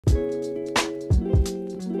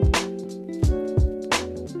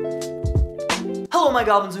Hello my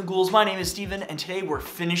goblins and ghouls, my name is Steven, and today we're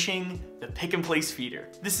finishing the pick and place feeder.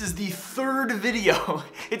 This is the third video.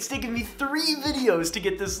 It's taken me 3 videos to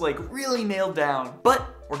get this like really nailed down, but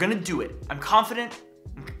we're gonna do it. I'm confident,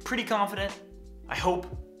 I'm pretty confident. I hope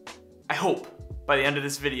by the end of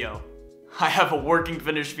this video, I have a working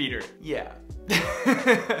finished feeder. Yeah.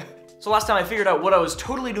 So last time I figured out what I was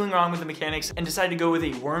totally doing wrong with the mechanics and decided to go with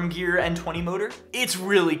a worm gear N20 motor. It's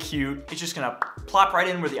really cute. It's just gonna plop right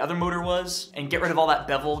in where the other motor was and get rid of all that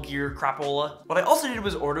bevel gear crapola. What I also did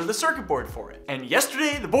was order the circuit board for it. And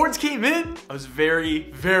yesterday the boards came in. I was very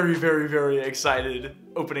excited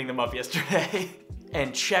opening them up yesterday.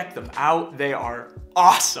 And check them out, they are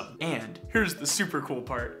awesome. And here's the super cool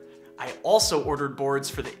part. I also ordered boards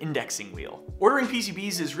for the indexing wheel. Ordering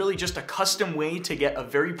PCBs is really just a custom way to get a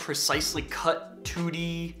very precisely cut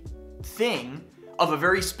 2D thing of a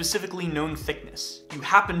very specifically known thickness. You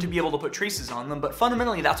happen to be able to put traces on them, but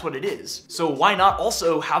fundamentally that's what it is. So why not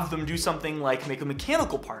also have them do something like make a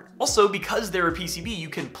mechanical part? Also, because they're a PCB, you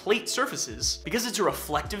can plate surfaces. Because it's a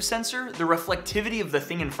reflective sensor, the reflectivity of the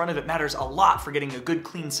thing in front of it matters a lot for getting a good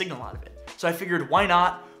clean signal out of it. So I figured, why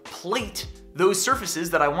not plate those surfaces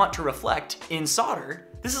that I want to reflect in solder?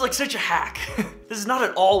 This is like such a hack. This is not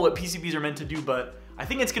at all what PCBs are meant to do, but I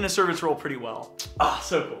think it's gonna serve its role pretty well. Ah,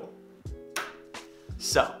 so cool.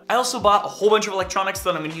 So, I also bought a whole bunch of electronics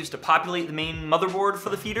that I'm gonna use to populate the main motherboard for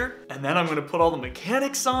the feeder, and then I'm gonna put all the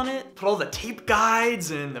mechanics on it, put all the tape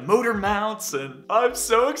guides and the motor mounts, and I'm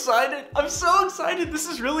so excited. I'm so excited. This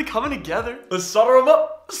is really coming together. Let's solder them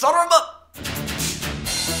up. Solder them up.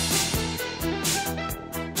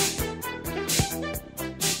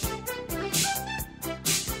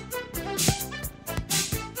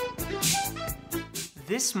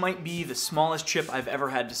 This might be the smallest chip I've ever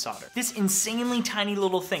had to solder. This insanely tiny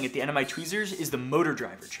little thing at the end of my tweezers is the motor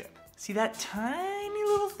driver chip. See that tiny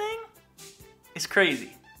little thing? It's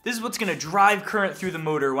crazy. This is what's gonna drive current through the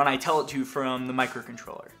motor when I tell it to from the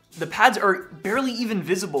microcontroller. The pads are barely even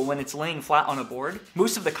visible when it's laying flat on a board.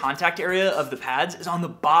 Most of the contact area of the pads is on the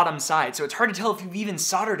bottom side, so it's hard to tell if you've even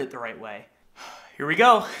soldered it the right way. Here we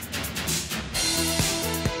go.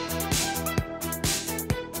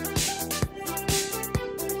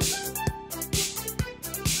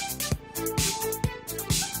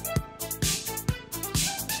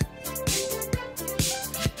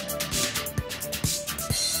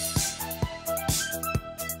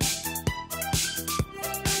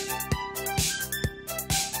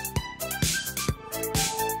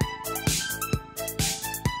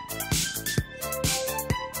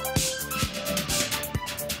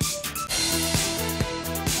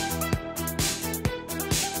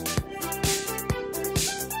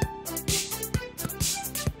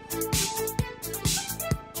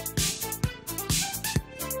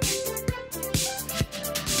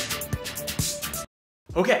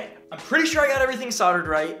 Okay, I'm pretty sure I got everything soldered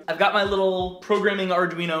right. I've got my little programming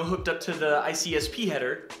Arduino hooked up to the ICSP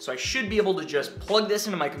header, so I should be able to just plug this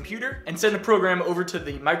into my computer and send a program over to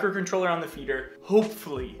the microcontroller on the feeder.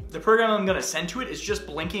 Hopefully. The program I'm gonna send to it is just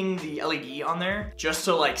blinking the LED on there, just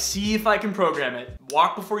to like see if I can program it.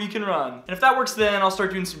 Walk before you can run. And if that works, then I'll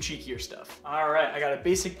start doing some cheekier stuff. All right, I got a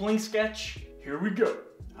basic blink sketch. Here we go.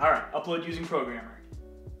 All right, upload using programmer.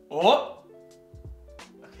 Oh!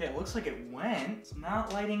 Okay, it looks like it went. It's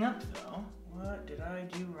not lighting up though. What did I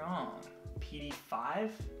do wrong? PD5?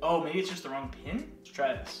 Oh, maybe it's just the wrong pin? Let's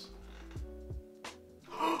try this.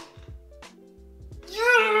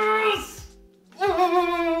 Yes!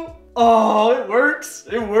 Oh, it works.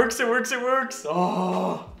 It works, it works, it works.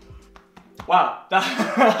 Oh. Wow,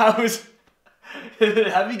 that was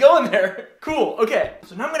heavy going there. Cool, okay.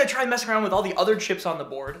 So now I'm gonna try messing around with all the other chips on the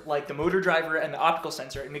board, like the motor driver and the optical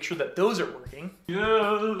sensor, and make sure that those are working.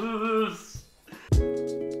 Yes!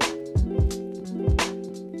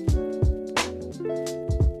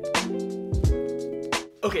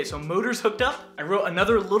 Okay, so motor's hooked up. I wrote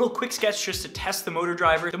another little quick sketch just to test the motor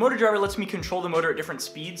driver. The motor driver lets me control the motor at different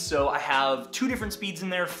speeds, so I have 2 different speeds in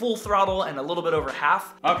there, full throttle and a little bit over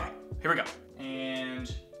half. Okay, here we go.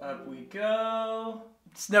 And up we go.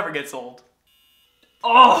 This never gets old.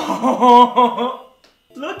 Oh,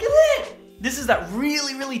 look at it. This is that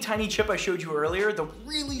really tiny chip I showed you earlier, the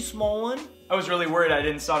really small one. I was really worried I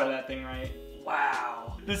didn't solder that thing right.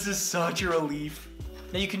 Wow, this is such a relief.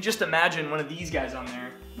 Now you can just imagine one of these guys on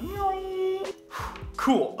there.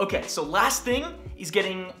 Cool, okay, so last thing is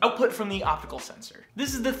getting output from the optical sensor.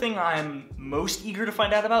 This is the thing I'm most eager to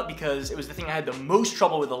find out about because it was the thing I had the most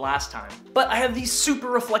trouble with the last time. But I have these super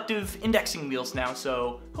reflective indexing wheels now,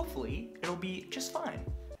 so hopefully it'll be just fine.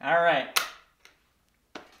 All right.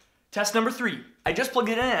 Test number 3. I just plugged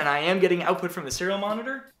it in and I am getting output from the serial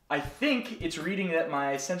monitor. I think it's reading that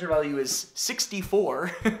my sensor value is 64.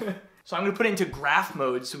 So I'm gonna put it into graph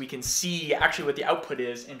mode so we can see actually what the output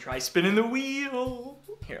is and try spinning the wheel.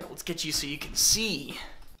 Here, let's get you so you can see.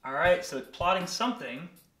 All right, so it's plotting something.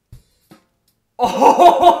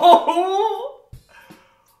 Oh!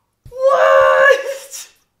 What?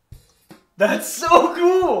 That's so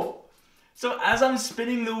cool. So as I'm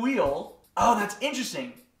spinning the wheel, oh, that's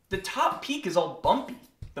interesting. The top peak is all bumpy.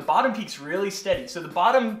 The bottom peak's really steady. So the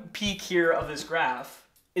bottom peak here of this graph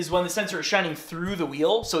is when the sensor is shining through the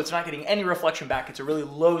wheel, so it's not getting any reflection back. It's a really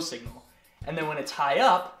low signal. And then when it's high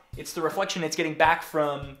up, it's the reflection it's getting back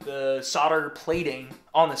from the solder plating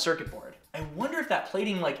on the circuit board. I wonder if that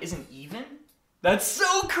plating like isn't even? That's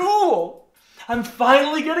so cool! I'm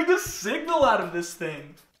finally getting a signal out of this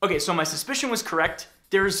thing. Okay, so my suspicion was correct.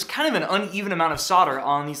 There's kind of an uneven amount of solder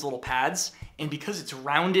on these little pads, and because it's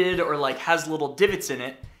rounded or like has little divots in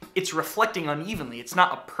it, it's reflecting unevenly. It's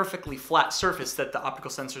not a perfectly flat surface that the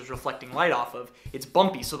optical sensor is reflecting light off of. It's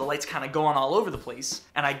bumpy, so the light's kind of going all over the place,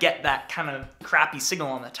 and I get that kind of crappy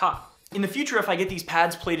signal on the top. In the future, if I get these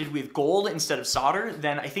pads plated with gold instead of solder,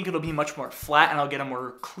 then I think it'll be much more flat and I'll get a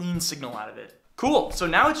more clean signal out of it. Cool, so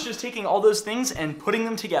now it's just taking all those things and putting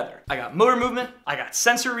them together. I got motor movement, I got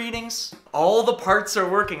sensor readings, all the parts are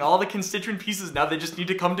working, all the constituent pieces, now they just need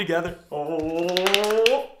to come together.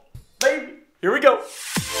 Oh, baby, here we go.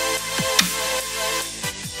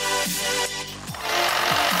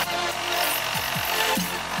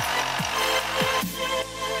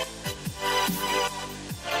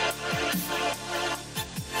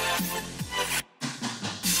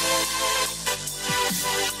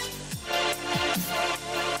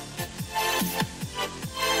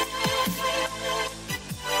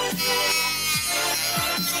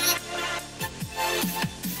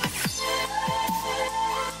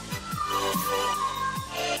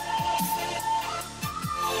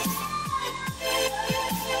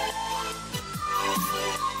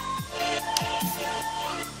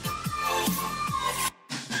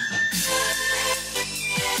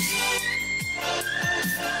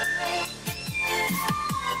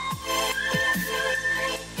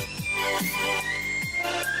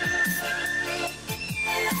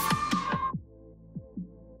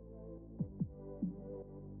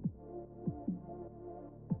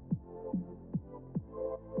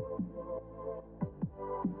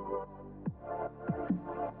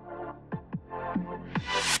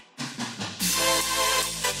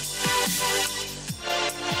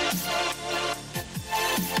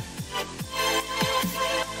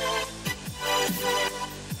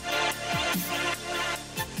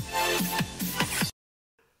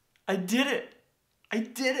 I did it! I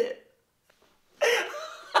did it!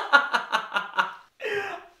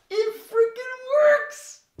 It freaking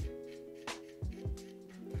works!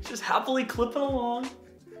 Just happily clipping along,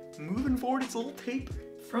 moving forward its little tape.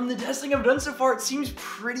 From the testing I've done so far, it seems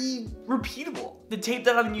pretty repeatable. The tape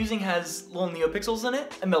that I've been using has little neopixels in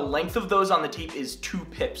it, and the length of those on the tape is 2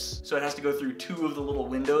 pips. So it has to go through 2 of the little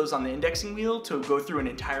windows on the indexing wheel to go through an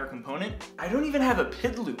entire component. I don't even have a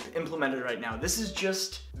PID loop implemented right now. This is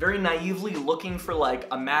just very naively looking for like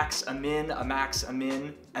a max, a min, a max, a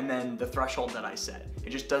min, and then the threshold that I set.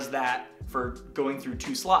 It just does that for going through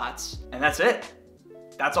 2 slots, and that's it.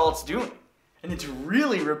 That's all it's doing. And it's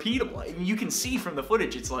really repeatable. I mean, you can see from the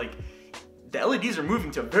footage, it's like, the LEDs are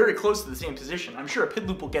moving to very close to the same position. I'm sure a PID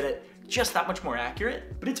loop will get it just that much more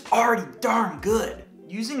accurate, but it's already darn good.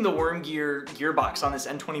 Using the worm gear gearbox on this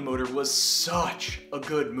N20 motor was such a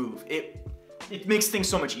good move. It makes things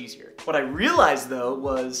so much easier. What I realized though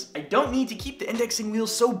was I don't need to keep the indexing wheel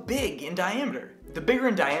so big in diameter. The bigger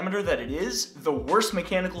in diameter that it is, the worse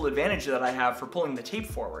mechanical advantage that I have for pulling the tape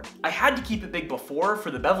forward. I had to keep it big before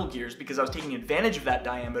for the bevel gears because I was taking advantage of that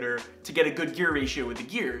diameter to get a good gear ratio with the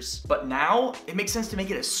gears. But now, it makes sense to make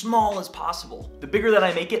it as small as possible. The bigger that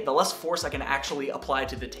I make it, the less force I can actually apply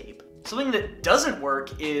to the tape. Something that doesn't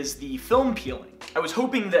work is the film peeling. I was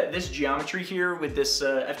hoping that this geometry here with this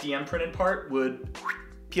FDM printed part would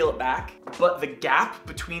peel it back, but the gap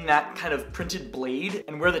between that kind of printed blade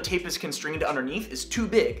and where the tape is constrained underneath is too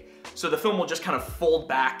big, so the film will just kind of fold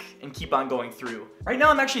back and keep on going through. Right now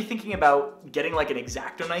I'm actually thinking about getting like an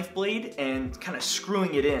X-Acto knife blade and kind of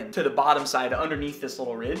screwing it in to the bottom side underneath this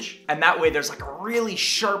little ridge, and that way there's like a really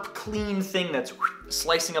sharp, clean thing that's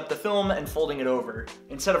slicing up the film and folding it over,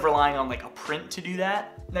 instead of relying on like a print to do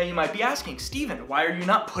that. Now you might be asking, Steven, why are you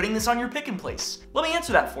not putting this on your pick and place? Let me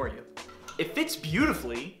answer that for you. It fits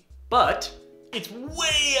beautifully, but it's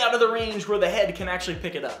way out of the range where the head can actually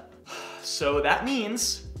pick it up. So that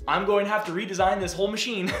means I'm going to have to redesign this whole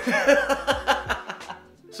machine.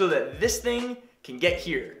 so that this thing can get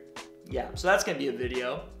here. Yeah, so that's gonna be a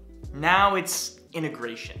video. Now it's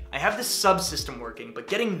integration. I have this subsystem working, but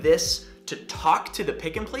getting this to talk to the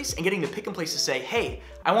pick and place and getting the pick and place to say, hey,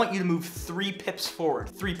 I want you to move 3 pips forward,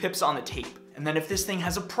 3 pips on the tape. And then if this thing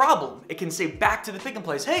has a problem, it can say back to the pick and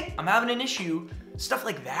place, hey, I'm having an issue. Stuff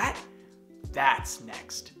like that, that's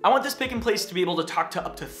next. I want this pick and place to be able to talk to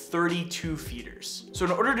up to 32 feeders. So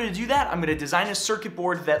in order to do that, I'm gonna design a circuit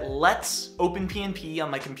board that lets OpenPNP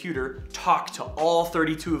on my computer talk to all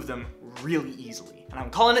 32 of them really easily. And I'm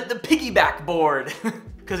calling it the piggyback board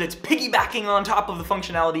because it's piggybacking on top of the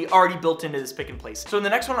functionality already built into this pick and place. So in the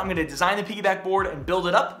next one, I'm gonna design the piggyback board and build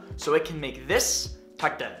it up so it can make this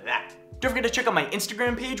talk to that. Don't forget to check out my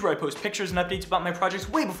Instagram page where I post pictures and updates about my projects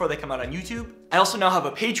way before they come out on YouTube. I also now have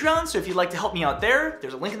a Patreon, so if you'd like to help me out there,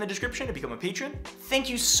 there's a link in the description to become a patron.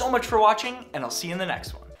 Thank you so much for watching, and I'll see you in the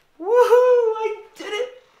next one. Woohoo! I did it!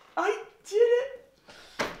 I did it!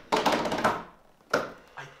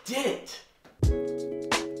 I did it!